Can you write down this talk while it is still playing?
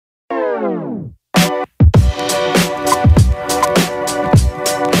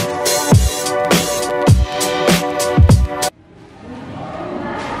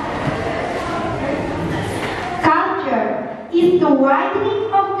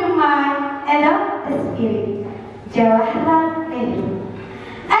berdiri. Jawaharlal Nehru.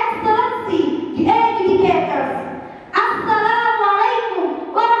 Excellency, the educators.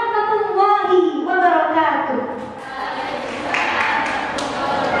 Assalamualaikum warahmatullahi wabarakatuh.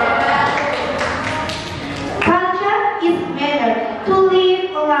 Culture is matter to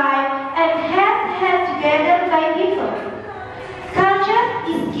live a life and have had together by people. Culture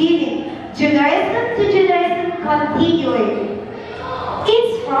is giving, generation to generation continually.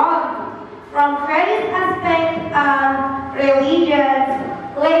 It's from various aspects of religions,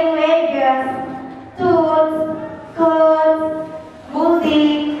 languages, tools, clothes,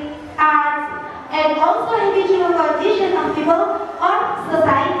 music, arts, and also habitual condition of people or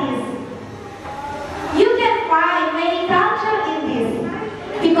societies. You can find many cultures in this,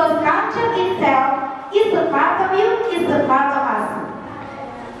 because culture itself is a part of you, is a part of us.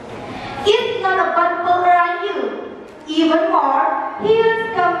 It's not about people around you, even more,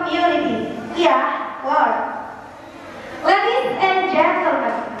 huge community. Yeah, world. Ladies and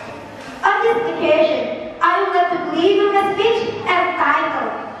gentlemen, on this occasion, I would like to deliver a speech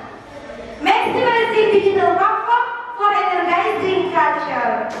entitled Maximizing Digital Platform for Energizing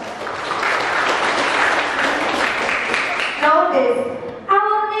Culture. Notice,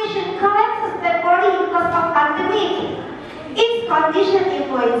 our nation collapses backwardly because of pandemic. Its condition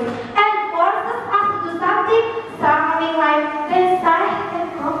influence and forces us to do something surrounding life that is tight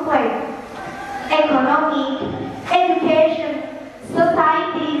and complex. Economic, education,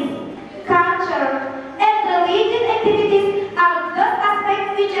 societies, culture, and religion activities are those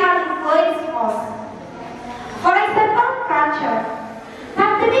aspects which are influenced most. For example, culture.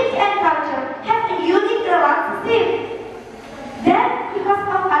 Pandemic and culture have a unique relationship. Then, because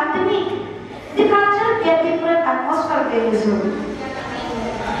of pandemic, the culture gets different atmosphere than usual.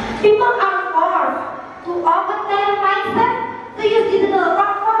 People are forced to open their mindset to use digital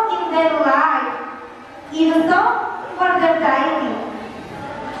platform in their life, even so for their daily.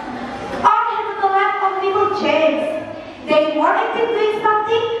 Or have the life of people change. They more active doing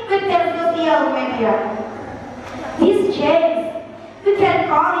something with their social media. This change, we can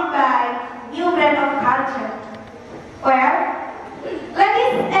call it by new brand of culture. Well,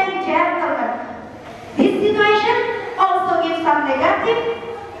 ladies and gentlemen, this situation also gives some negative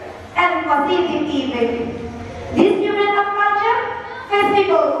and positive effect. This new brand of culture, as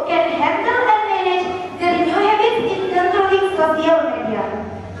people can handle and manage their new habits in controlling social media.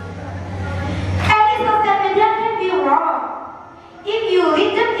 Any social media can be wrong if you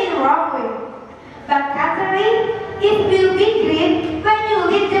lead them in wrong way, but contrary, it will be great when you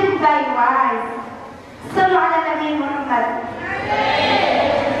lead them by wise. Sallu ala Nabi Muhammad.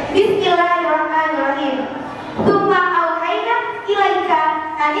 Bismillahirrahmanirrahim. Tsumma auhayna ilaika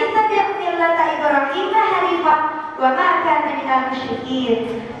an ittabi' millata Ibrahima hanifan wa ma kana minal musyrikin.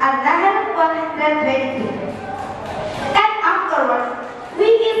 An-Nahl 120. And afterwards, we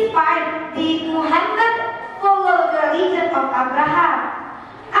inspired the Muhammad follow the religion of Abraham.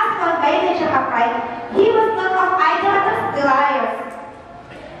 As for by nature upright, he was not of idolaters liars.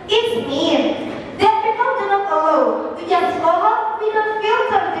 It means that people do not allow to just follow without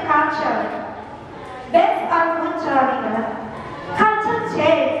filter the culture. Based on culture, culture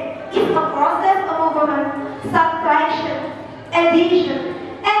change is a process of movement, subtraction, addition,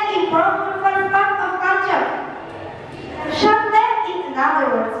 and improvement for part of culture. Shortly, in other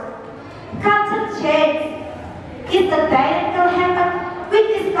words, culture change is the dialectical happen which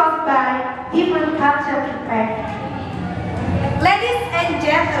is caused by different cultural impact. Ladies and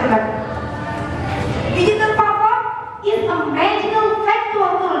gentlemen, digital platform is a magical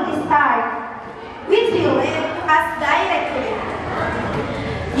factual tool this time, which relates to us directly.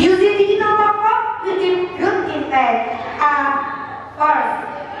 Using digital platform will give good impact. First,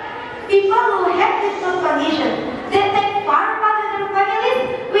 people who have this condition that take far from their families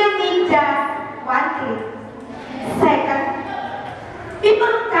will need just one click. Second,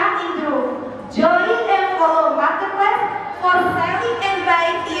 people come in group, join and follow marketplace for selling and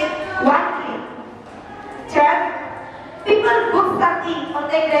buying it one click. Third, people book something or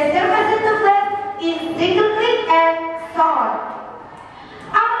take reservation to place in single click and so on.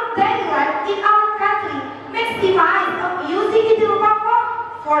 Our daily life in our country maximize of using digital